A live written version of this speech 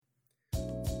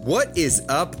What is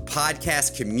up,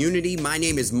 podcast community? My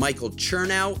name is Michael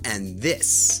Chernow, and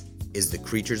this is the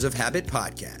Creatures of Habit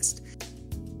podcast.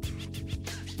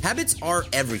 Habits are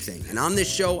everything, and on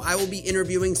this show, I will be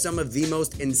interviewing some of the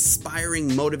most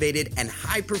inspiring, motivated, and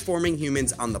high-performing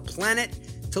humans on the planet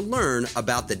to learn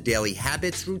about the daily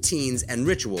habits, routines, and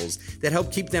rituals that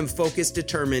help keep them focused,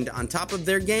 determined, on top of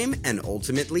their game, and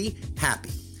ultimately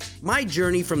happy. My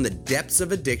journey from the depths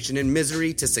of addiction and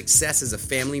misery to success as a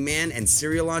family man and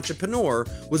serial entrepreneur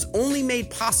was only made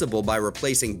possible by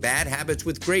replacing bad habits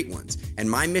with great ones. And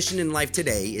my mission in life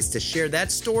today is to share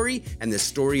that story and the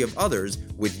story of others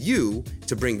with you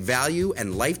to bring value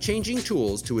and life-changing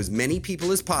tools to as many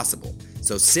people as possible.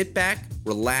 So sit back,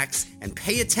 relax, and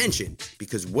pay attention,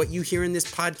 because what you hear in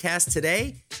this podcast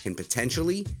today can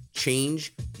potentially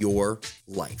change your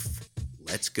life.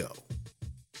 Let's go.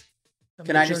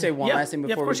 Can I just say one last thing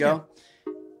before we go?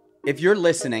 If you're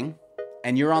listening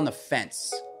and you're on the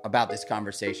fence about this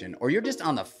conversation, or you're just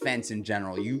on the fence in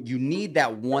general, you need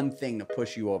that one thing to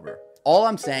push you over. All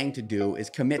I'm saying to do is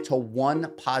commit to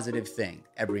one positive thing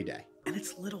every day. And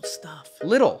it's little stuff.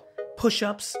 Little.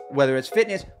 Push-ups. Whether it's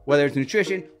fitness, whether it's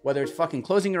nutrition, whether it's fucking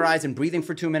closing your eyes and breathing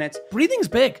for 2 minutes. Breathing's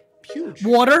big. Huge.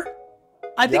 Water.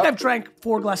 I think I've drank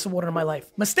 4 glasses of water in my life.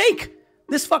 Mistake.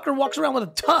 This fucker walks around with a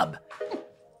tub.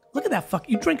 Look at that fuck.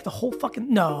 You drink the whole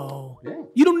fucking... No. Yeah.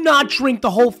 You do not drink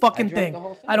the whole fucking thing.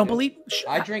 I don't believe...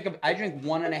 I drink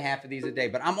 1.5 of these a day,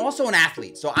 but I'm also an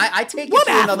athlete, so I take it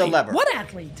to another level. What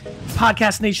athlete?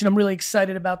 Podcast Nation, I'm really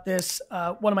excited about this.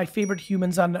 One of my favorite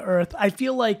humans on the earth. I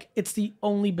feel like it's the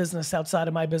only business outside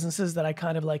of my businesses that I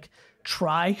kind of like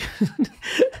try.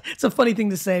 It's a funny thing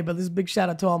to say, but this is a big shout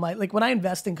out to all my... Like when I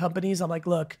invest in companies, I'm like,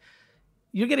 look,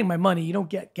 you're getting my money. You don't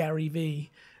get Gary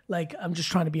Vee. Like, I'm just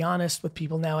trying to be honest with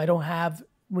people now. I don't have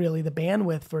really the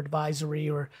bandwidth for advisory,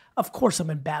 or of course I'm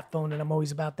in bat phone and I'm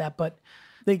always about that. But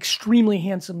the extremely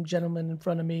handsome gentleman in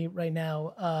front of me right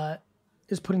now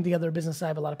is putting together a business I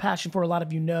have a lot of passion for. A lot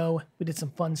of you know, we did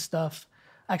some fun stuff.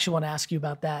 I actually want to ask you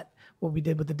about that, what we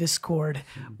did with the Discord,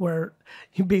 where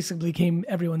you basically became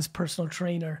everyone's personal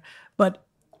trainer. But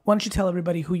why don't you tell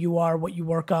everybody who you are, what you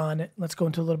work on? Let's go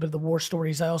into a little bit of the war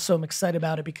stories. I also am excited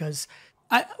about it because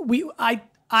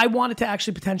I wanted to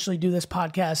actually potentially do this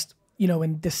podcast, you know,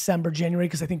 in December, January,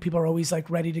 because I think people are always like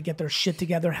ready to get their shit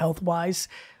together health-wise.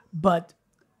 But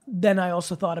then I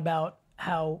also thought about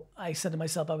how I said to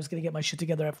myself I was going to get my shit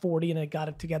together at 40 and I got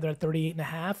it together at 38 and a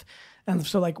half. And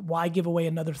so like, why give away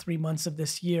another 3 months of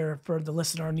this year for the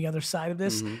listener on the other side of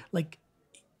this? Mm-hmm. Like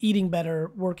eating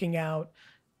better, working out,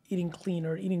 eating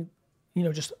cleaner, eating, you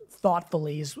know, just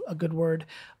thoughtfully is a good word.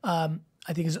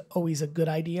 I think is always a good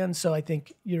idea. And so I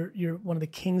think you're one of the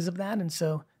kings of that. And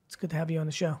so it's good to have you on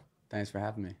the show. Thanks for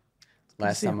having me.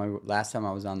 Last time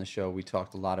I was on the show, we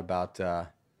talked a lot about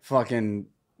fucking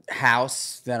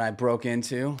house that I broke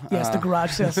into. Yes, the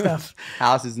garage sale stuff.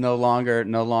 House is no longer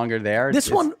there.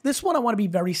 This one I want to be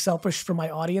very selfish for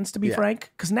my audience, to be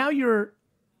frank, because now you're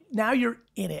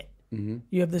in it. Mm-hmm.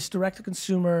 You have this direct to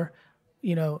consumer,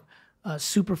 you know,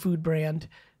 superfood brand.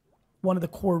 One of the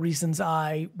core reasons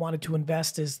I wanted to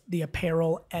invest is the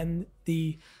apparel and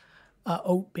the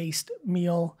oat-based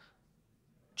meal.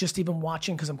 Just even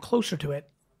watching, because I'm closer to it,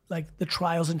 like the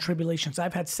trials and tribulations.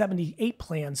 I've had 78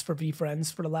 plans for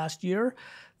VeeFriends for the last year,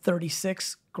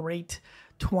 36, great,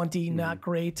 20, not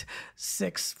great,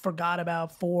 6, forgot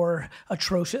about, 4,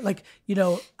 atrocious. Like, you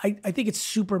know, I think it's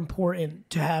super important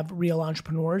to have real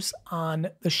entrepreneurs on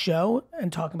the show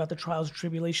and talking about the trials and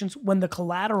tribulations when the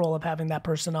collateral of having that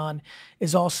person on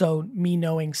is also me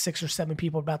knowing 6 or 7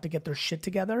 people are about to get their shit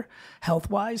together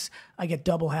health-wise. I get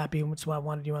double happy, and that's why I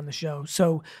wanted you on the show.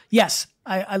 So, yes,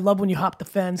 I love when you hop the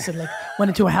fence and like went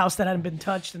into a house that hadn't been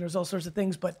touched and there's all sorts of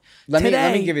things. But let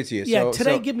me give it to you. Yeah,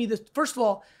 today give me this. First of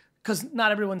all, because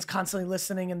not everyone's constantly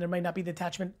listening and there might not be the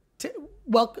attachment.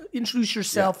 Introduce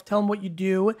yourself, tell them what you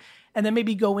do, and then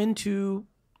maybe go into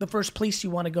the first place you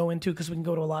want to go into, because we can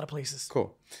go to a lot of places.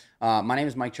 Cool. My name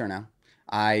is Mike Chernow.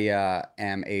 I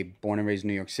am a born and raised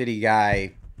New York City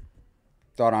guy,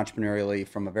 thought entrepreneurially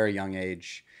from a very young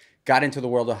age, got into the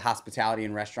world of hospitality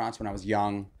and restaurants when I was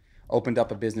young, opened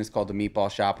up a business called The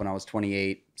Meatball Shop when I was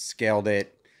 28, scaled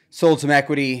it, sold some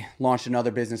equity, launched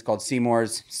another business called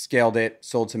Seymour's, scaled it,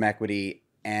 sold some equity.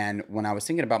 And when I was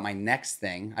thinking about my next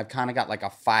thing, I've kind of got like a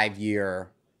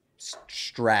 5-year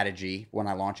strategy when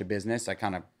I launch a business. I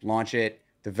kind of launch it,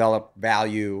 develop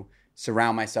value,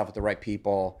 surround myself with the right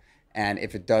people. And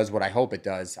if it does what I hope it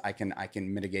does, I can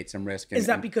mitigate some risk. Is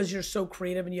that because you're so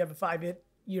creative and you have a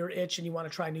 5-year itch and you want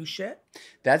to try new shit?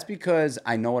 That's because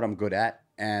I know what I'm good at.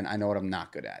 and I know what I'm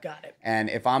not good at. Got it. And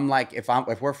if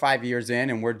we're 5 years in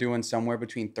and we're doing somewhere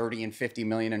between 30 and 50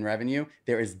 million in revenue,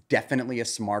 there is definitely a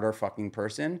smarter fucking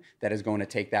person that is going to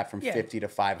take that from 50 to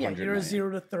 500 Yeah, you're million. a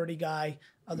 0 to 30 guy,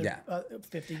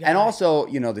 50 guy. And also,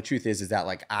 the truth is that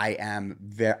like I'm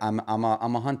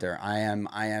a hunter.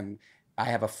 I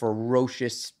have a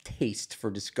ferocious taste for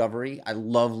discovery. I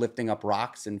love lifting up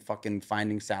rocks and fucking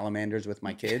finding salamanders with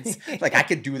my kids. Like I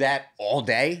could do that all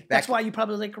day. That's why you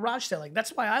probably like garage selling. That's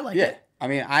why I like it. I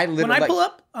mean, I literally when I pull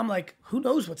up, I'm like, who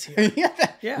knows what's here?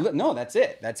 Yeah. No, that's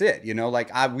it.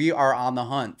 We are on the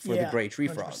hunt for the gray tree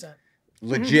frog. 100%.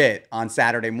 Legit on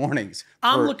Saturday mornings.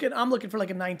 I'm looking for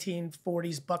like a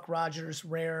 1940s Buck Rogers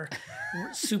rare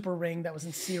super ring that was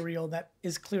in cereal that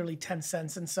is clearly 10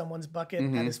 cents in someone's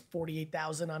bucket. That is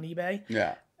 48,000 on eBay.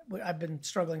 Yeah. I've been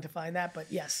struggling to find that, but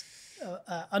yes,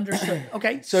 understood.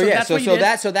 Okay. So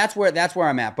that's where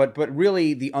I'm at. But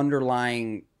really the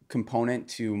underlying component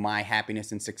to my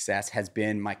happiness and success has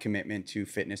been my commitment to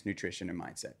fitness, nutrition, and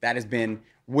mindset. That has been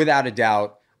without a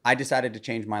doubt. I decided to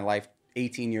change my life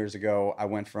 18 years ago. I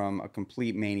went from a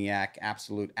complete maniac,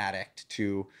 absolute addict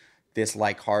to this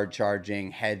like hard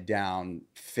charging, head down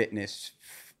fitness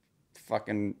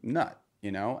fucking nut,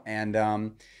 And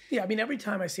yeah, I mean, every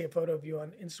time I see a photo of you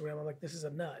on Instagram, I'm like, this is a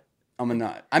nut. I'm a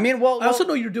nut. I mean, I also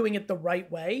know you're doing it the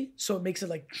right way, so it makes it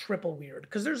like triple weird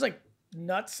because there's like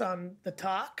nuts on the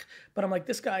talk, but I'm like,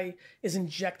 this guy is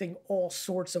injecting all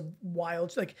sorts of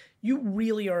wild, like you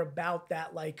really are about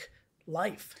that like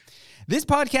life. This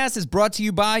podcast is brought to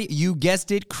you by, you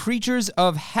guessed it, Creatures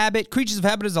of Habit. Creatures of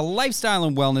Habit is a lifestyle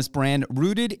and wellness brand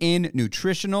rooted in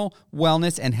nutritional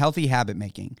wellness and healthy habit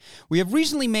making. We have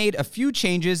recently made a few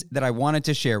changes that I wanted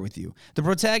to share with you. The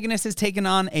Protagonist has taken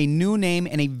on a new name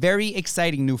and a very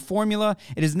exciting new formula.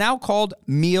 It is now called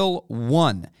Meal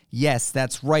One. Yes,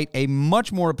 that's right, a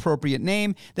much more appropriate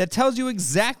name that tells you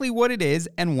exactly what it is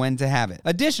and when to have it.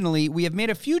 Additionally, we have made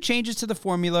a few changes to the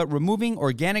formula, removing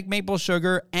organic maple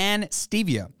sugar and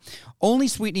stevia. Only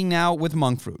sweetening now with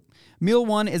monk fruit. Meal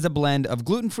One is a blend of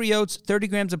gluten-free oats, 30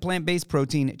 grams of plant-based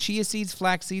protein, chia seeds,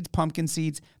 flax seeds, pumpkin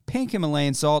seeds, pink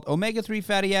Himalayan salt, omega-3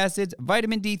 fatty acids,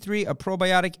 vitamin D3, a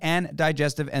probiotic, and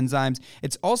digestive enzymes.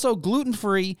 It's also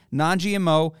gluten-free,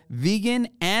 non-GMO, vegan,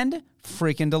 and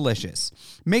freaking delicious.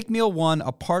 Make Meal One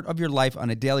a part of your life on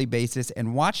a daily basis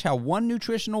and watch how one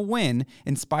nutritional win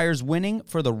inspires winning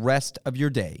for the rest of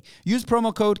your day. Use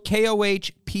promo code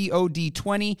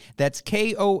KOHPOD20. That's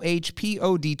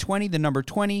KOHPOD20, the number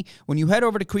 20, when you head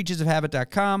over to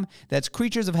creaturesofhabit.com. That's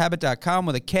creaturesofhabit.com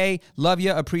with a K. Love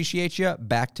you, appreciate you.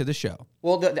 Back to the show.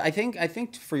 Well, I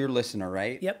think for your listener,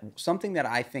 right? Yep. Something that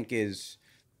I think is,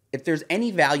 if there's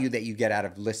any value that you get out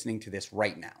of listening to this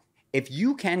right now, if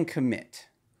you can commit,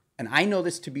 and I know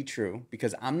this to be true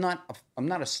because I'm not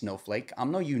a snowflake.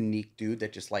 I'm no unique dude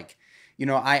that just like,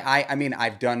 I mean,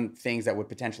 I've done things that would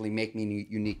potentially make me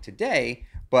unique today,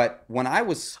 but when I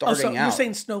was starting out, you're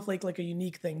saying snowflake like a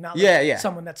unique thing, not like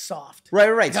someone that's soft.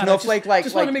 Right. Snowflake,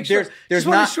 just want to make sure. Just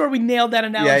want to make sure we nailed that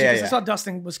analogy because I saw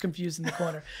Dustin was confused in the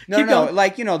corner. No,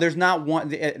 like there's not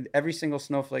one. Every single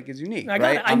snowflake is unique. I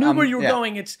got it. I knew where you were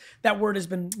going. It's that word has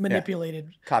been manipulated.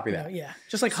 Yeah. Copy that. Yeah,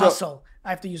 just like hustle. I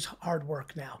have to use hard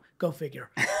work now. Go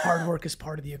figure. Hard work is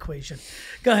part of the equation.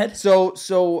 Go ahead.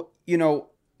 So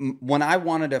when I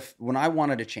wanted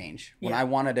to change, when I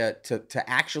wanted to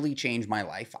actually change my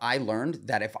life, I learned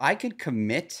that if I could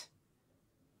commit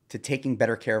to taking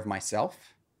better care of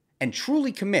myself and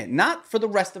truly commit, not for the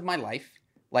rest of my life,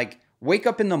 like wake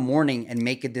up in the morning and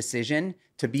make a decision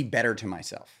to be better to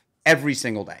myself every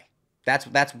single day. That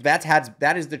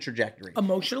is the trajectory.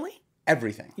 Emotionally?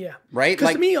 Everything. Yeah. Right?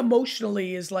 Because to me,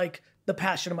 emotionally is like the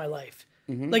passion of my life.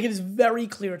 Mm-hmm. Like it is very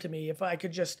clear to me if I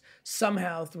could just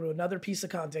somehow through another piece of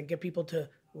content get people to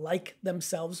like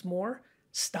themselves more,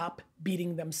 stop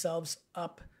beating themselves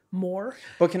up more.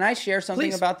 But can I share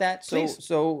something about that? Please.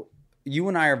 So you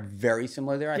and I are very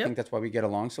similar there. I think that's why we get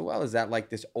along so well, is that like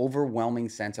this overwhelming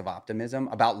sense of optimism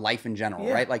about life in general,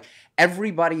 right? Like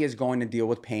everybody is going to deal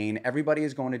with pain. Everybody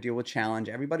is going to deal with challenge.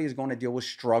 Everybody is going to deal with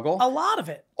struggle. A lot of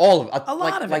it. All of it. A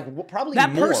lot of it. Like probably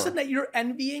that more. Person that you're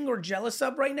envying or jealous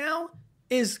of right now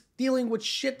is dealing with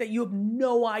shit that you have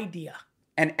no idea.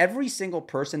 And every single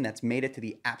person that's made it to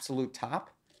the absolute top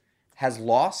has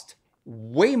lost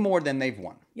way more than they've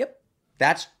won. Yep.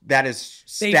 That is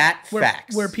facts.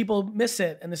 Where people miss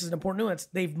it, and this is an important nuance,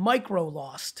 they've micro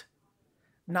lost,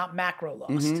 not macro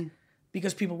lost. Mm-hmm.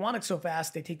 Because people want it so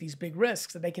fast, they take these big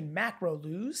risks that they can macro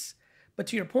lose. But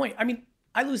to your point, I mean,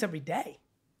 I lose every day.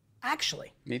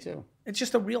 Actually. Me too. It's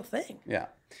just a real thing. Yeah.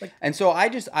 And so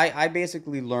I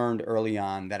basically learned early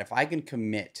on that if I can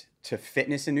commit to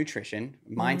fitness and nutrition.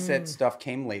 Mindset stuff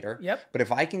came later. Yep. But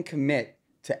if I can commit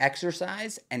to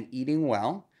exercise and eating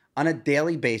well on a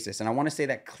daily basis, and I want to say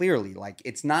that clearly, like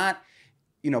it's not,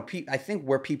 I think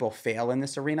where people fail in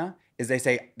this arena is they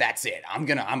say, that's it. I'm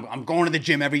going to the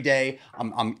gym every day.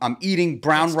 I'm eating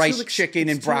brown rice, chicken,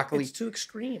 and broccoli. It's too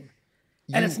extreme.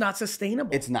 And it's not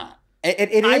sustainable. It's not.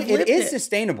 It is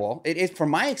sustainable. It is,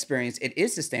 from my experience, it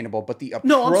is sustainable. But the approach.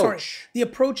 No, I'm sorry. The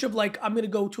approach of like, I'm going to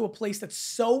go to a place that's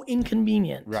so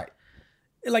inconvenient. Right.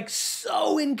 Like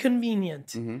so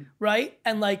inconvenient. Right.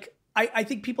 And like, I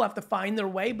think people have to find their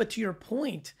way. But to your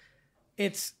point,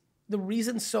 it's the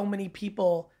reason so many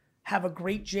people have a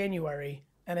great January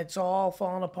and it's all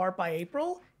falling apart by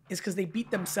April is because they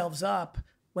beat themselves up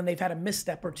when they've had a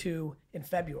misstep or two in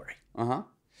February.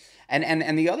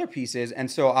 And the other piece is,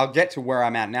 and so I'll get to where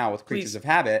I'm at now with Creatures of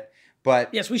Habit,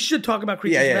 but yes, we should talk about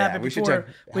Creatures of Habit before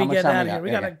we get out of here.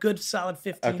 We got a good solid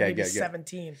 15, maybe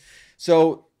 17.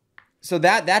 So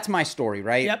that's my story,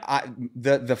 right? Yep.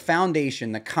 The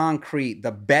foundation, the concrete,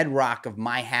 the bedrock of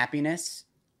my happiness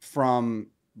from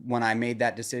when I made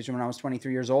that decision when I was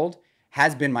 23 years old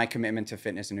has been my commitment to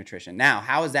fitness and nutrition. Now,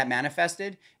 how is that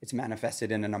manifested? It's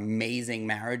manifested in an amazing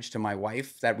marriage to my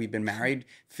wife that we've been married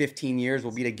 15 years.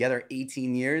 We'll be together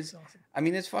 18 years. Awesome. I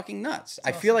mean, it's fucking nuts.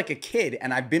 I feel like a kid,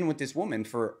 and I've been with this woman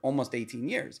for almost 18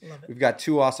 years. Love it. We've got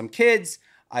 2 awesome kids.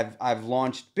 I've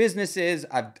launched businesses.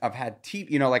 I've had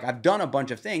I've done a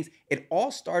bunch of things. It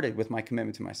all started with my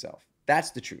commitment to myself.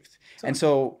 That's the truth. And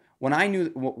so when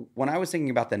I was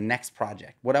thinking about the next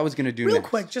project, what I was going to do real next,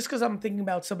 quick, just because I'm thinking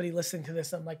about somebody listening to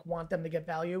this and like want them to get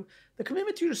value, the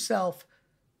commitment to yourself,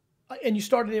 and you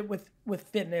started it with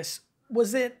fitness.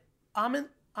 Was it I'm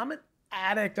an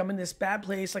addict. I'm in this bad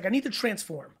place. Like I need to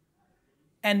transform,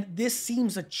 and this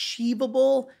seems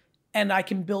achievable, and I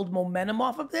can build momentum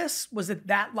off of this. Was it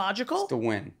that logical? It's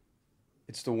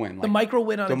the win. The micro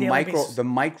win on a daily basis. The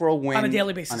micro win on a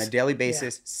daily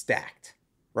basis. Stacked,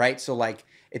 right? So like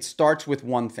it starts with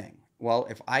one thing. Well,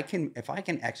 if I can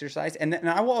exercise, and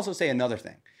I will also say another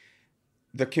thing.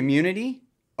 The community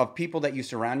of people that you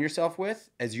surround yourself with,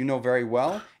 as you know very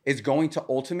well, is going to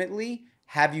ultimately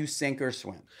have you sink or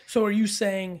swim. So are you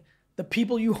saying the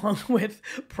people you hung with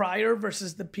prior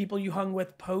versus the people you hung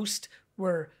with post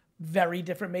were very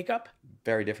different makeup?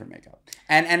 Very different makeup.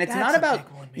 And it's That's not a about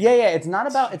big one,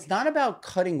 man. it's not about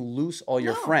cutting loose all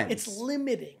your friends. It's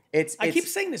limiting. I keep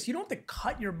saying this. You don't have to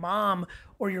cut your mom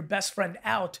or your best friend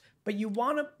out, but you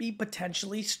want to be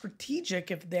potentially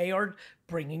strategic if they are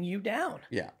bringing you down.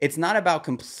 Yeah. It's not about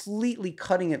completely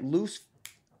cutting it loose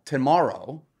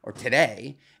tomorrow or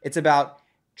today. It's about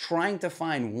trying to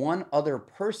find one other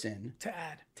person To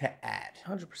add.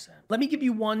 100%. Let me give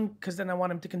you one, because then I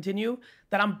want him to continue,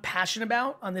 that I'm passionate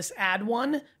about on this add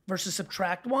one versus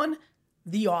subtract one.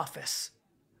 The Office.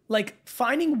 Like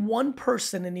finding one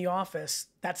person in the office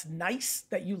that's nice,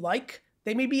 that you like.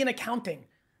 They may be in accounting.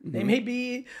 They may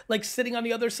be like sitting on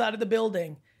the other side of the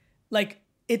building. Like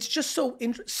it's just so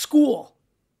school.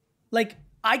 Like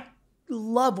I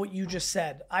love what you just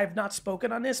said. I have not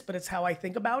spoken on this, but it's how I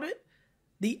think about it.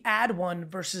 The add one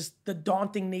versus the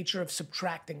daunting nature of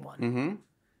subtracting one.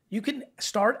 You can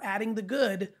start adding the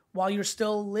good while you're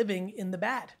still living in the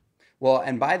bad. Well,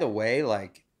 and by the way,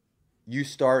 like you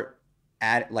start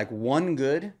at like one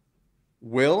good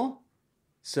will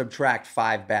subtract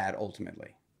 5 bad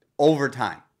ultimately over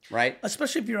time, right?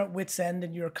 Especially if you're at wit's end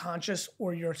and you're conscious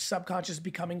or your subconscious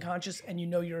becoming conscious and you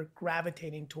know you're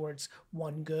gravitating towards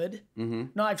one good.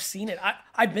 No, I've seen it.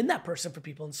 I've been that person for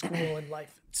people in school and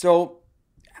life. So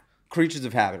Creatures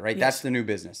of Habit, right? Yes. That's the new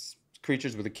business.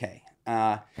 Creatures with a K.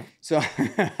 So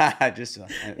just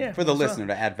for the listener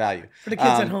to add value. For the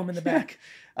kids at home in the back.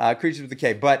 Creatures with a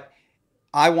K. But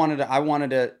I wanted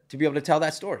to be able to tell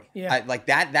that story. Yeah. Like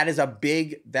that is a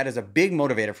big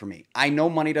motivator for me. I know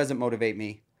money doesn't motivate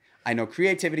me. I know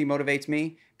creativity motivates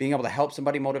me. Being able to help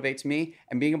somebody motivates me.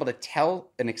 And being able to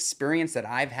tell an experience that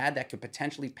I've had that could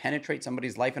potentially penetrate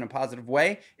somebody's life in a positive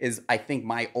way is, I think,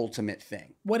 my ultimate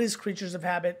thing. What is Creatures of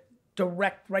Habit?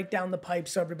 Direct right down the pipe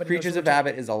so everybody knows. Creatures of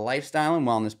Habit is a lifestyle and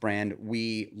wellness brand.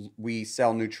 We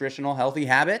sell nutritional, healthy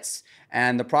habits.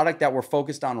 And the product that we're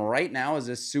focused on right now is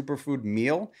this superfood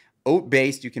meal.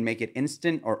 Oat-based. You can make it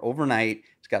instant or overnight.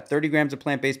 It's got 30 grams of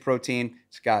plant-based protein.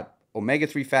 It's got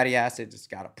omega-3 fatty acids. It's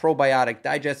got a probiotic,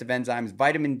 digestive enzymes,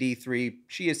 vitamin D3,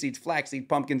 chia seeds, flaxseed,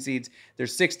 pumpkin seeds.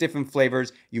 There's 6 different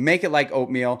flavors. You make it like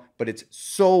oatmeal, but it's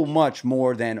so much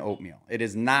more than oatmeal. It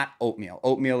is not oatmeal.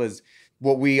 Oatmeal is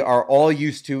what we are all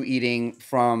used to eating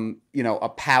from, a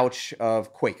pouch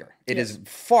of Quaker. It is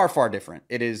far, far different.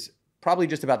 It is probably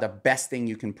just about the best thing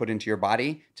you can put into your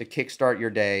body to kickstart your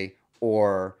day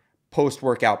or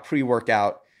post-workout,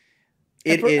 pre-workout.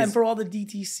 And for all the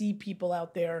DTC people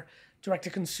out there, direct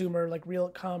to consumer, like real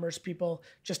commerce people,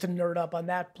 just to nerd up on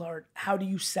that part, how do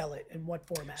you sell it and what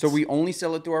formats? So we only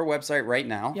sell it through our website right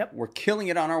now. Yep. We're killing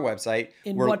it on our website.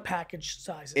 We're what package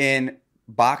sizes? In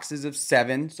boxes of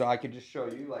 7. So I could just show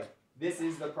you, like, this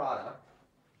is the product.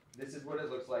 This is what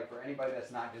it looks like for anybody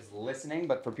that's not just listening,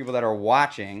 but for people that are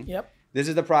watching. Yep. This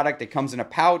is the product. It comes in a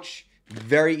pouch.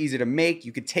 Very easy to make.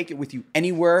 You could take it with you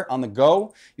anywhere on the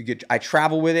go. I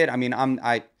travel with it. I mean,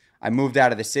 I moved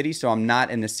out of the city, so I'm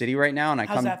not in the city right now. And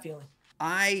How's that feeling?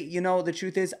 The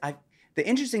truth is, the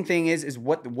interesting thing is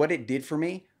what it did for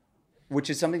me, which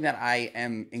is something that I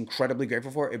am incredibly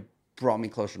grateful for. It brought me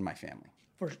closer to my family.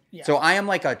 So I am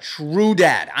like a true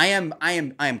dad. I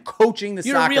am coaching the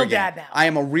You're soccer game. You're a real dad now. I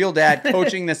am a real dad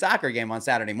coaching the soccer game on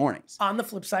Saturday mornings. On the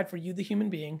flip side, for you, the human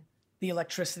being, the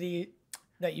electricity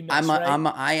that you mentioned,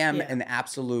 I am an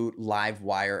absolute live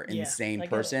wire, insane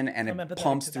person, and it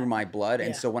pumps through my blood.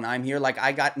 And so when I'm here, like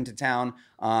I got into town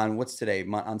on what's today?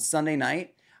 On Sunday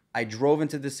night, I drove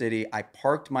into the city. I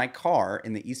parked my car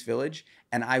in the East Village,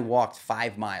 and I walked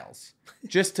 5 miles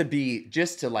just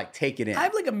to like take it in. I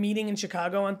have like a meeting in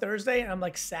Chicago on Thursday, and I'm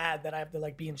like sad that I have to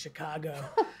like be in Chicago.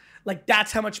 Like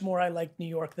that's how much more I like New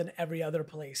York than every other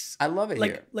place. I love it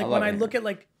here. Like when I look at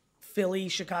like Philly,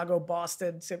 Chicago,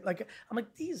 Boston, like I'm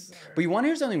like these are... But you want to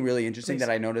hear something really interesting that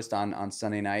I noticed on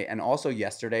Sunday night and also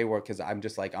yesterday, because I'm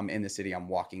just like, I'm in the city, I'm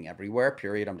walking everywhere,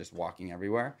 period. I'm just walking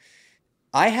everywhere.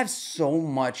 I have so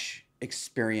much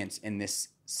experience in this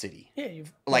city. Yeah,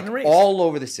 you've like all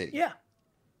over the city. Yeah.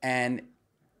 And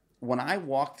when I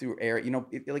walk through area,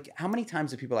 like how many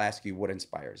times do people ask you what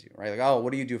inspires you, right? Like, oh,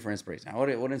 what do you do for inspiration?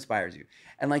 What inspires you?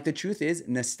 And like the truth is,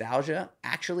 nostalgia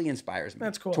actually inspires me.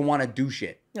 That's cool. To want to do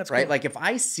shit. That's right. Cool. Like if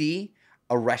I see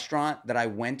a restaurant that I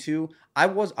went to, I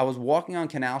was walking on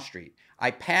Canal Street.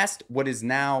 I passed what is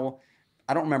now,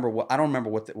 I don't remember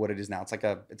what it is now. It's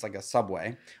like a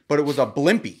Subway, but it was a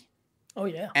Blimpie. Oh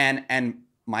yeah. And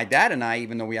my dad and I,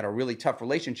 even though we had a really tough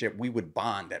relationship, we would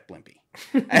bond at Blimpie.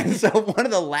 And so one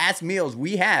of the last meals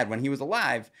we had when he was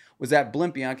alive was at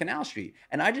Blimpie on Canal Street.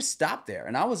 And I just stopped there.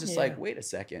 And I was just like, wait a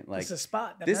second. Like, this is a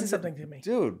spot. That meant something to me.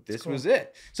 Dude, this was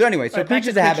it. So anyway, so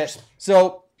Creatures of Habit. Creatures.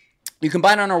 So you can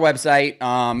buy it on our website.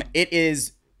 It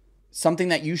is something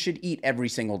that you should eat every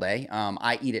single day.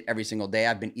 I eat it every single day.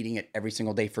 I've been eating it every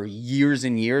single day for years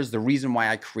and years. The reason why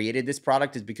I created this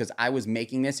product is because I was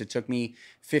making this. It took me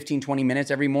 15, 20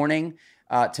 minutes every morning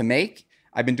to make.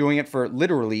 I've been doing it for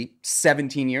literally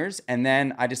 17 years, and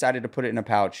then I decided to put it in a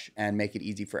pouch and make it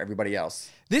easy for everybody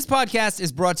else. This podcast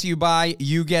is brought to you by,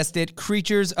 you guessed it,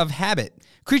 Creatures of Habit.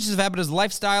 Creatures of Habit is a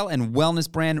lifestyle and wellness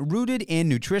brand rooted in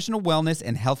nutritional wellness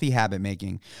and healthy habit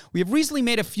making. We have recently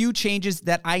made a few changes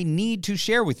that I need to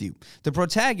share with you. The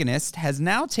Protagonist has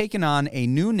now taken on a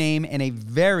new name and a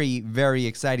very, very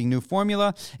exciting new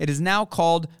formula. It is now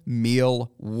called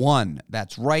Meal One.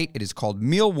 That's right, it is called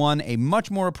Meal One, a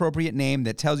much more appropriate name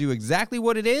that tells you exactly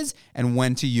what it is and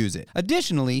when to use it.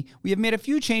 Additionally, we have made a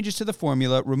few changes to the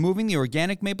formula, removing the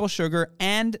organic maple sugar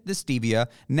and the stevia,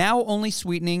 now only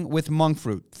sweetening with monk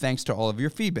fruit, thanks to all of your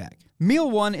feedback.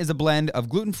 Meal One is a blend of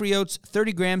gluten-free oats,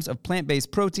 30 grams of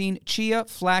plant-based protein, chia,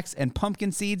 flax, and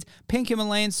pumpkin seeds, pink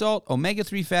Himalayan salt,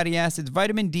 omega-3 fatty acids,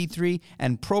 vitamin D3,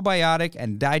 and probiotic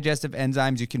and digestive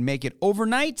enzymes. You can make it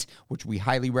overnight, which we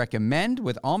highly recommend,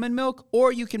 with almond milk,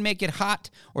 or you can make it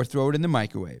hot or throw it in the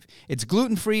microwave. It's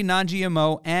gluten-free,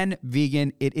 non-GMO, and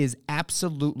vegan. It is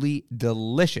absolutely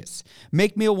delicious.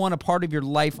 Make Meal One a part of your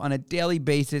life on a daily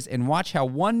basis and watch how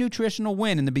one nutritional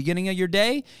win in the beginning of your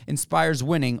day inspires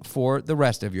winning for the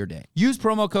rest of your day. Use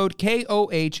promo code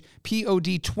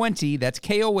KOHPOD20, that's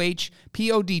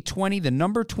KOHPOD20, the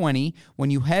number 20, when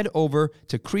you head over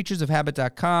to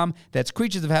creaturesofhabit.com. That's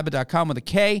creaturesofhabit.com with a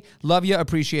K. Love you,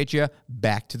 appreciate you.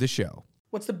 Back to the show.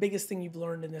 What's the biggest thing you've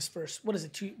learned in this first, what is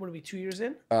it, what are we, 2 years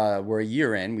in? We're a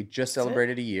year in. We just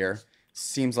celebrated a year.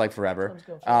 Seems like forever.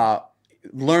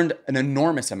 Learned an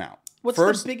enormous amount. What's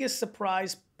the biggest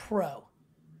surprise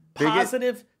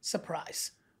positive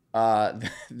surprise?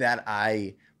 That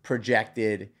I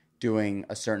projected doing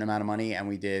a certain amount of money and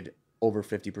we did over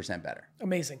 50% better.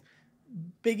 Amazing.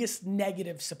 Biggest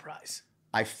negative surprise?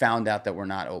 I found out that we're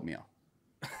not oatmeal.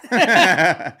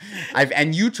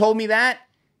 And you told me that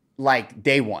like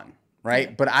day one, right?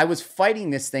 Yeah. But I was fighting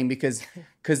this thing because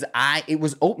it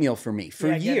was oatmeal for me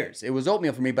for years. It was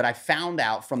oatmeal for me, but I found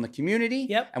out from the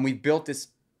community and we built this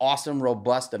awesome,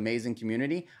 robust, amazing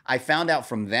community. I found out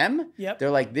from them, Yep. they're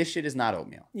like, this shit is not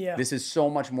oatmeal. Yeah. This is so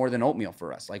much more than oatmeal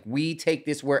for us. Like, we take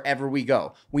this wherever we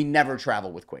go. We never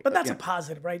travel with Quake. But that's you a know.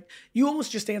 positive, right? You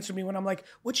almost just answered me when I'm like,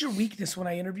 what's your weakness when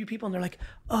I interview people? And they're like,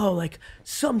 oh, like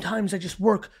sometimes I just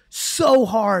work so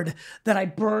hard that I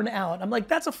burn out. I'm like,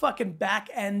 that's a fucking back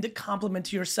end compliment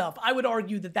to yourself. I would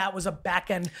argue that that was a back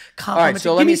end compliment.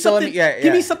 so Give let me me- so let me- something- yeah, Give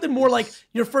yeah. me something more like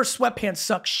your first sweatpants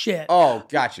suck shit. Oh,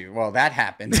 got you. Well, that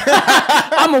happened.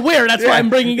 I'm aware. That's why I'm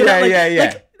bringing it Yeah, up. Like, yeah, yeah.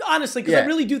 like, honestly, because I Yeah.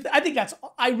 really do. I think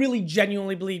I really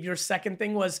genuinely believe your second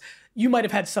thing was you might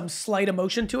have had some slight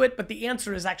emotion to it, but the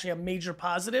answer is actually a major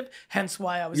positive. Hence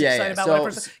why I was Yeah, excited yeah. about So- when I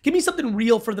first. Give me something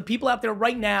real for the people out there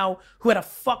right now who had a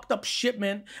fucked up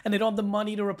shipment and they don't have the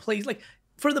money to replace. Like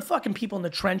for the fucking people in the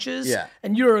trenches. Yeah.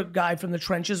 And you're a guy from the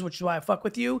trenches, which is why I fuck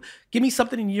with you. Give me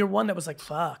something in year one that was like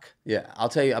fuck. Yeah, I'll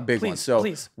tell you a big one. Please, So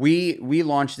please. we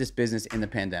launched this business in the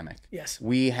pandemic. Yes.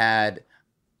 We had,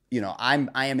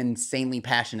 I am insanely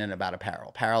passionate about apparel.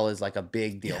 Apparel is like a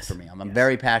big deal for me. I'm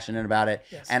very passionate about it.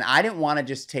 Yes. And I didn't want to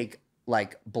just take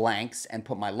like blanks and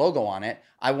put my logo on it.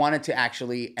 I wanted to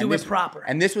actually Do it proper.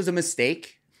 And this was a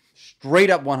mistake.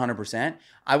 Straight up 100%.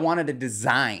 I wanted to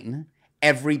design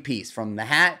every piece from the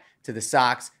hat to the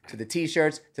socks to the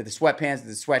t-shirts to the sweatpants to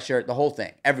the sweatshirt, the whole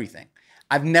thing, everything.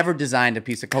 I've never designed a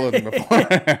piece of clothing before.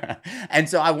 And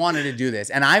so I wanted to do this.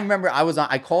 And I remember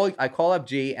I call up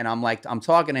G and I'm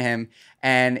talking to him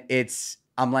and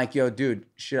I'm like, yo, dude,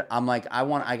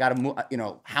 I gotta move,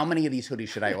 how many of these hoodies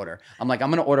should I order? I'm like, I'm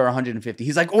gonna order 150.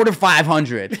 He's like, order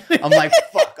 500. I'm like,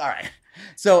 fuck, all right.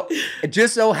 So it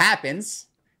just so happens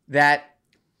that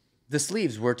the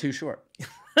sleeves were too short.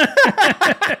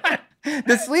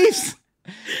 The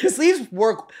sleeves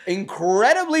work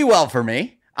incredibly well for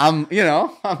me. I'm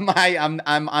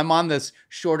on this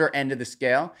shorter end of the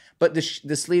scale, but the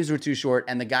sleeves were too short,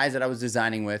 and the guys that I was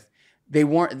designing with, they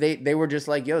were just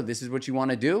like, yo, this is what you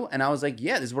want to do? And I was like,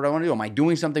 yeah, this is what I want to do. Am I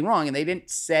doing something wrong? And they didn't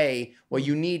say, well,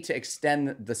 you need to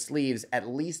extend the sleeves at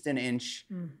least an inch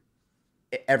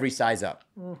every size up.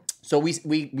 So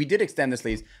we did extend the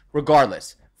sleeves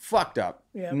regardless. Fucked up.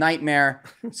 Yeah. Nightmare.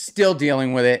 Still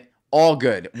dealing with it. All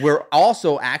good. We're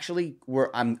also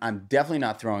I'm definitely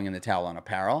not throwing in the towel on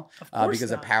apparel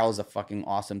because not. apparel is a fucking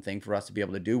awesome thing for us to be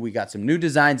able to do. We got some new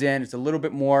designs in. It's a little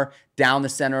bit more down the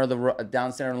center of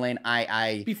the lane.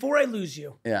 Before I lose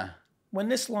you, Yeah. when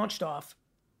this launched off,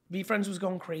 Be Friends was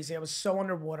going crazy. I was so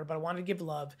underwater, but I wanted to give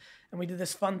love. And we did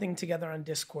this fun thing together on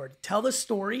Discord. Tell the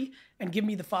story and give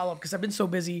me the follow-up because I've been so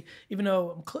busy, even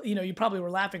though, you probably were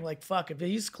laughing like, fuck, if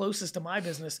he's closest to my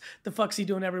business, the fuck's he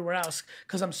doing everywhere else?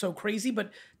 Because I'm so crazy.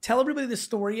 But tell everybody the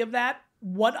story of that,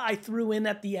 what I threw in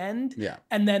at the end, Yeah.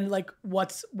 and then like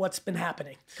what's been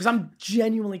happening. Because I'm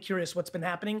genuinely curious what's been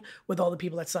happening with all the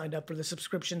people that signed up for the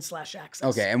subscription/access.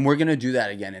 Okay, and we're gonna do that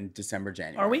again in December,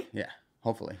 January. Are we? Yeah,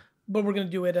 hopefully. But we're going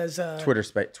to do it as a...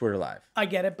 Twitter Live. I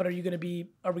get it, but are you going to be?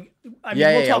 Are we? I mean,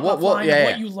 Yeah, we'll yeah, talk yeah. offline Yeah, of yeah.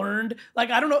 what you learned.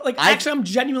 Like, I don't know. Like, actually, I'm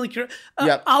genuinely curious.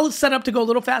 Yep. I'll set up to go a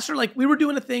little faster. Like, we were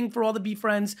doing a thing for all the Be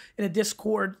Friends in a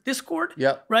Discord.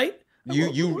 Yep. Right?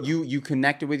 You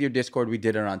connected with your Discord. We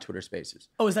did it on Twitter Spaces.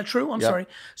 Oh, is that true? I'm Yep. sorry.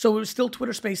 So it was still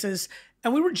Twitter Spaces,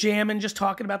 and we were jamming, just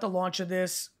talking about the launch of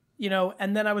this,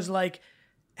 and then I was like,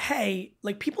 hey,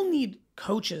 like people need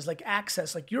coaches, like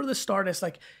access, like you're the Stardust.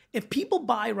 Like if people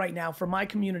buy right now from my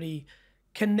community,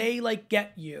 can they like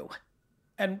get you?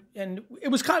 And it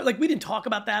was kind of like, we didn't talk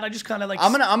about that. I just kind of like,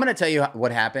 I'm gonna tell you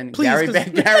what happened. Please,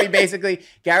 Gary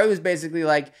was basically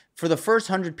like, for the first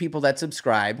 100 people that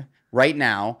subscribe right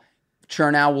now,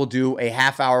 Chernow will do a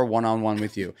half-hour one-on-one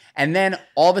with you. And then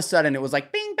all of a sudden it was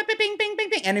like bing, bing, bing, bing, bing, bing,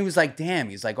 bing. And he was like, damn,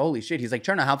 he's like, holy shit. He's like,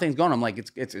 Chernow, how things going? I'm like,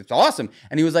 it's awesome.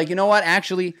 And he was like, you know what?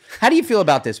 Actually, how do you feel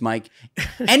about this, Mike?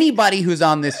 Anybody who's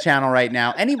on this channel right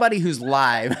now, anybody who's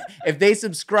live, if they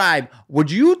subscribe,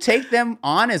 would you take them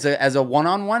on as a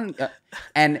one-on-one?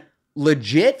 And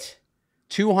legit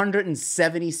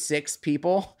 276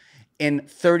 people in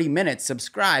 30 minutes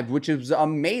subscribed, which is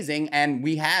amazing. And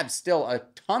we have still a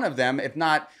ton of them. If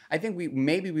not, I think we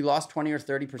lost 20 or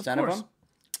 30% of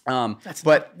them. that's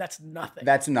nothing.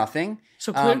 That's nothing.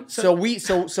 So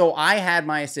I had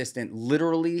my assistant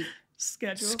literally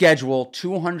schedule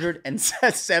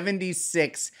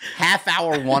 276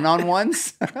 half-hour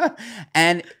one-on-ones.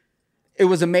 And it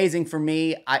was amazing for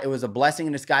me. It was a blessing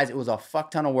in disguise. It was a fuck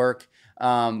ton of work.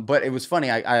 But it was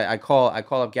funny. I call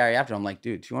up Gary after. I'm like,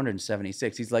 dude,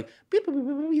 276. He's like, beep, beep, beep,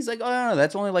 beep. He's like, oh no,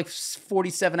 that's only like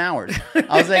 47 hours.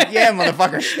 I was like, yeah,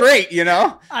 motherfucker, straight,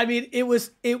 I mean,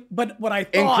 but what I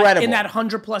thought Incredible. in that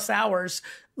 100+ hours,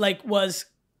 like was,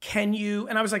 can you,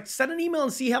 and I was like, send an email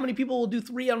and see how many people will do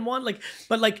 3-on-1. Like,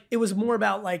 but like, it was more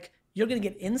about like, you're going to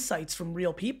get insights from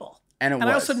real people. And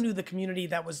I also knew the community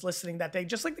that was listening that day,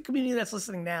 just like the community that's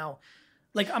listening now.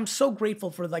 Like, I'm so grateful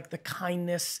for like the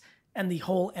kindness and the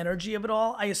whole energy of it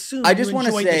all. I assume I just you want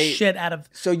to enjoyed say, the shit out of.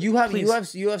 So you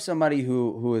have somebody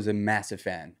who is a massive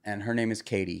fan, and her name is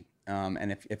Katie.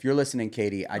 And if you're listening,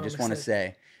 Katie, I just want to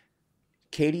say,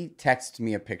 Katie texts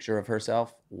me a picture of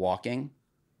herself walking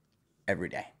every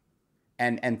day.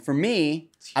 And for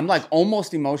me, I'm like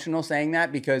almost emotional saying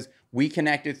that because we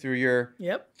connected through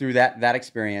through that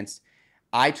experience.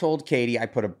 I told Katie, I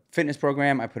put a fitness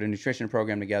program, I put a nutrition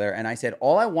program together, and I said,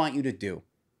 all I want you to do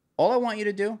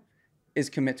is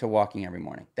commit to walking every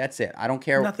morning. That's it. I don't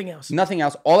care. Nothing else. Nothing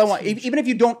else. All I want, even if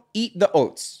you don't eat the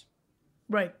oats.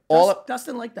 Right.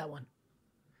 Dustin liked that one.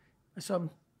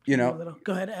 So,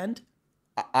 go ahead, end.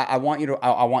 I want you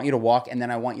to walk, and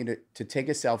then I want you to take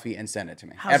a selfie and send it to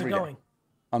me. How's it going?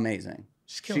 Amazing.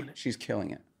 She's killing it. She's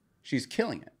killing it. She's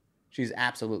killing it. She's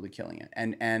absolutely killing it.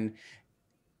 And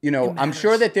I'm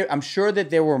sure that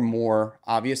there were more,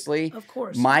 obviously. Of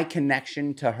course. My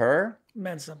connection to her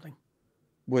meant something.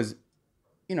 Was,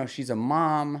 she's a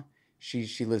mom.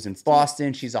 She lives in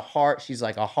Boston. She's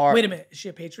like a heart. Wait a minute. Is she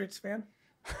a Patriots fan?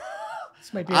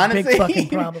 This might be a big fucking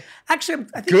problem. Actually,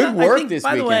 I think good work this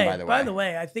weekend, by the way. By the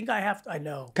way, I think I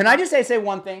know. Can I just say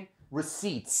one thing?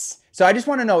 Receipts. So I just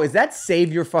want to know, is that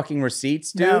save your fucking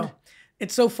receipts, dude? No.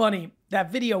 It's so funny.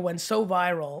 That video went so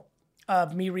viral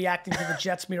of me reacting to the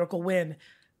Jets' miracle win.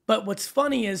 But what's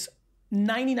funny is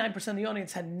 99% of the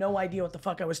audience had no idea what the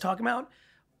fuck I was talking about.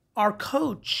 Our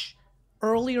coach,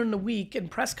 earlier in the week in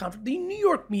press conference, the New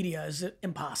York media is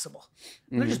impossible.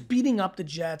 They're just beating up the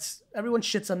Jets. Everyone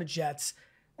shits on the Jets.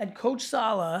 And Coach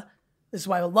Saleh, this is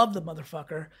why I love the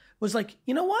motherfucker, was like,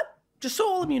 you know what? Just so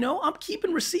all of you know, I'm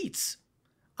keeping receipts.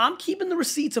 I'm keeping the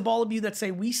receipts of all of you that say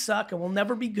we suck and we'll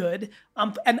never be good.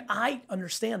 And I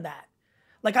understand that.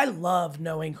 Like, I love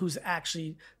knowing who's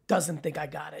actually doesn't think I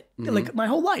got it. Like, my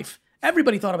whole life,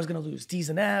 everybody thought I was going to lose D's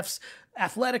and F's.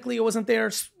 Athletically, I wasn't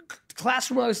there.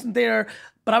 Classroom, I wasn't there.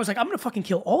 But I was like, I'm going to fucking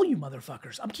kill all you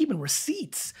motherfuckers. I'm keeping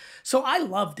receipts. So I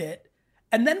loved it.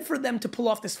 And then for them to pull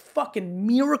off this fucking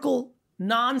miracle,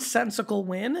 nonsensical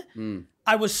win,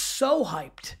 I was so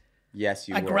hyped. Yes,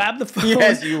 you were. I grabbed the phone.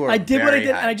 Yes, you were. I did what I did,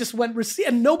 and I just went receipt.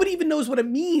 And nobody even knows what it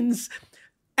means.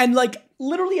 And like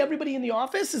literally everybody in the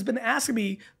office has been asking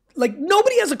me, like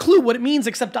nobody has a clue what it means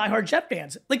except diehard Jet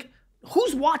fans. Like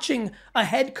who's watching a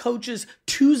head coach's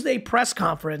Tuesday press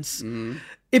conference?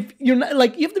 If you're not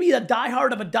like, you have to be a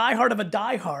diehard of a diehard of a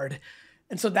diehard.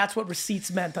 And so that's what receipts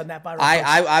meant on that viral post.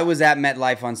 I was at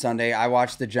MetLife on Sunday. I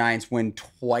watched the Giants win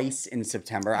twice in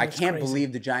September. I can't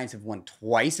believe the Giants have won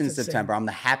twice in September. I'm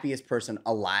the happiest person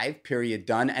alive, period,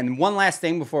 done. And one last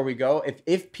thing before we go.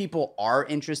 If people are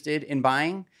interested in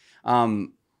buying,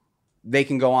 they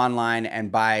can go online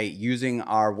and buy using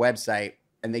our website,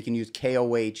 and they can use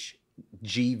KOHGV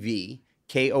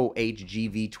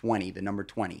 20, the number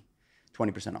 20,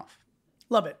 20% off.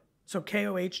 Love it. So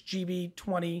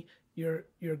KOHGV20. You're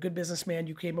a good businessman.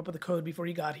 You came up with a code before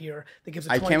you got here that gives a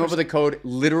 20%. I came up with a code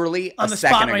literally on a the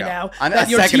second spot ago. right now.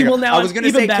 Your team will now. I was going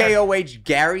to say KOH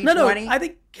Gary 20. No, I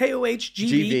think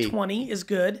KOHGV 20 is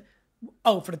good.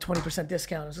 Oh, for the 20%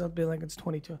 discount. It'll be like it's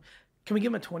 22. Can we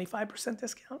give him a 25%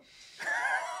 discount?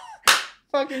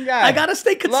 Fucking guy. I got to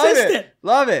stay consistent.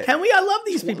 Love it. Can we? I love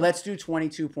these people. Let's do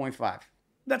 22.5.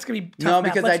 That's going to be tough. No,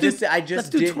 math. because let's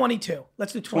do 22.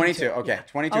 Let's do 22. Okay,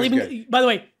 22 is good. By the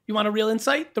way, you want a real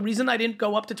insight? The reason I didn't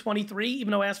go up to 23,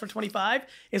 even though I asked for 25,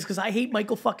 is because I hate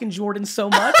Michael fucking Jordan so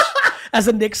much as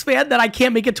a Knicks fan that I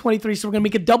can't make it 23. So we're going to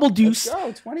make a double deuce.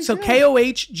 Let's go, 22. So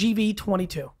KOHGV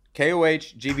 22.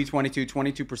 KOHGV 22,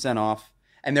 22% off.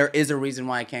 And there is a reason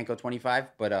why I can't go 25,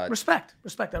 but respect.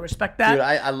 I respect that. Dude,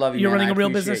 I love you. You're man. running a real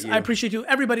business. I appreciate you.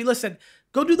 Everybody, listen.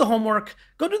 Go do the homework.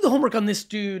 Go do the homework on this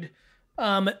dude.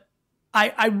 I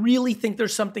really think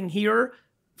there's something here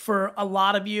for a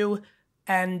lot of you,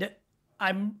 and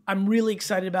I'm really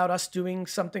excited about us doing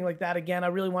something like that again. I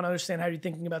really want to understand how you're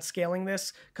thinking about scaling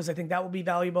this because I think that will be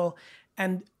valuable,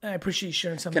 and I appreciate you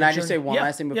sharing something. Can I just say one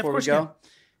last thing before we go?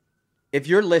 If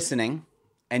you're listening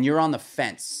and you're on the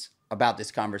fence about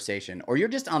this conversation, or you're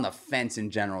just on the fence in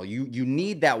general, you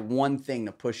need that one thing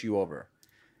to push you over.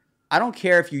 I don't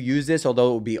care if you use this,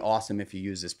 although it would be awesome if you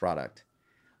use this product.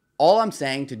 All I'm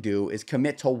saying to do is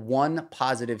commit to one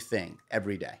positive thing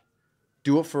every day.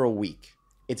 Do it for a week.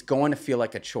 It's going to feel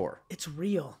like a chore. It's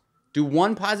real. Do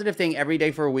one positive thing every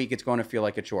day for a week. It's going to feel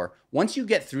like a chore. Once you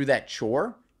get through that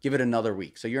chore, give it another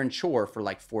week. So you're in chore for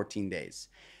like 14 days.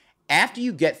 After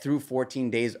you get through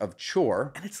 14 days of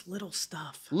chore. And it's little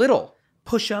stuff. Little.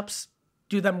 Push-ups.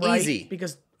 Do them right. Easy.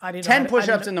 Because I didn't. 10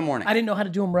 push-ups in the morning. I didn't know how to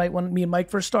do them right when me and Mike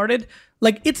first started.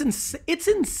 Like it's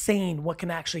insane what can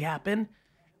actually happen.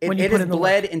 When you It put has in the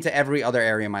bled work. into every other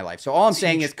area of my life. So all I'm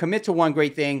saying is commit to one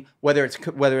great thing, whether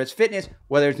it's fitness,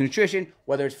 whether it's nutrition,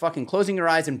 whether it's fucking closing your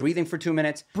eyes and breathing for 2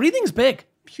 minutes. Breathing's big.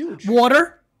 Huge.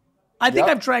 Water. I think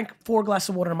Yep. I've drank 4 glasses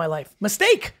of water in my life.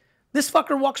 Mistake. This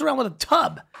fucker walks around with a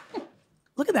tub.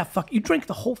 Look at that fuck. You drink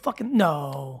the whole fucking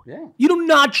no. Yeah. You do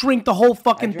not drink the whole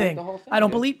fucking drink thing. the whole thing, I don't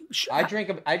dude. believe. I drink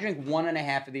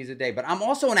 1.5 of these a day, but I'm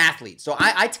also an athlete, so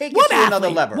I take it What to athlete? another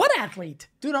level. What athlete?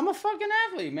 Dude, I'm a fucking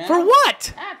athlete, man. For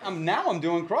what? I'm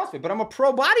doing CrossFit, but I'm a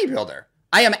pro bodybuilder.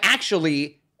 I am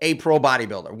actually a pro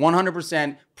bodybuilder,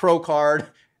 100% pro card,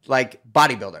 like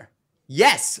bodybuilder.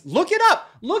 Yes, look it up.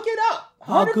 Look it up.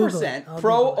 I'll Google it. 100% I'll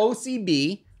pro Google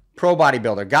OCB, pro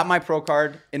bodybuilder. Got my pro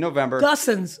card in November.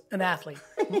 Dustin's an athlete.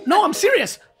 No, I'm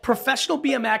serious. Professional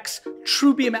BMX,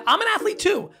 true BMX. I'm an athlete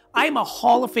too. I am a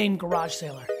Hall of Fame garage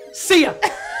sailor. See ya.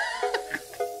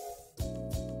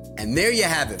 And there you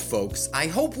have it, folks. I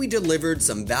hope we delivered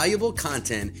some valuable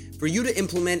content for you to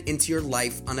implement into your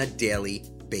life on a daily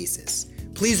basis.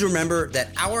 Please remember that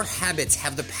our habits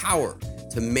have the power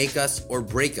to make us or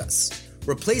break us.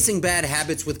 Replacing bad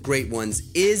habits with great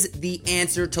ones is the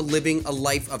answer to living a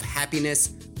life of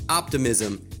happiness,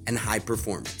 optimism, and high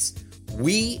performance.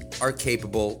 We are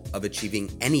capable of achieving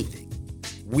anything.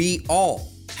 We all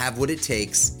have what it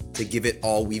takes to give it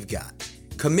all we've got.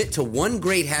 Commit to one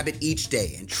great habit each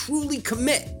day and truly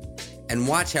commit, and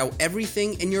watch how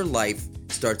everything in your life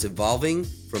starts evolving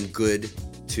from good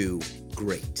to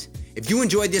great. If you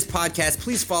enjoyed this podcast,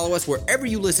 please follow us wherever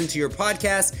you listen to your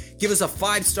podcast. Give us a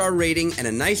 5-star rating and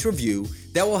a nice review.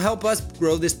 That will help us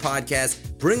grow this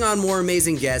podcast, bring on more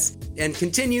amazing guests, and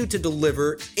continue to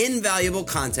deliver invaluable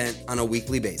content on a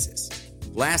weekly basis.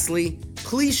 Lastly,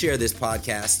 please share this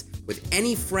podcast with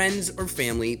any friends or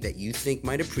family that you think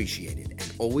might appreciate it.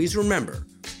 And always remember,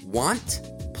 want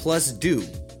plus do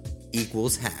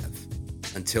equals have.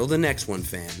 Until the next one,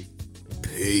 fam.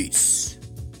 Peace.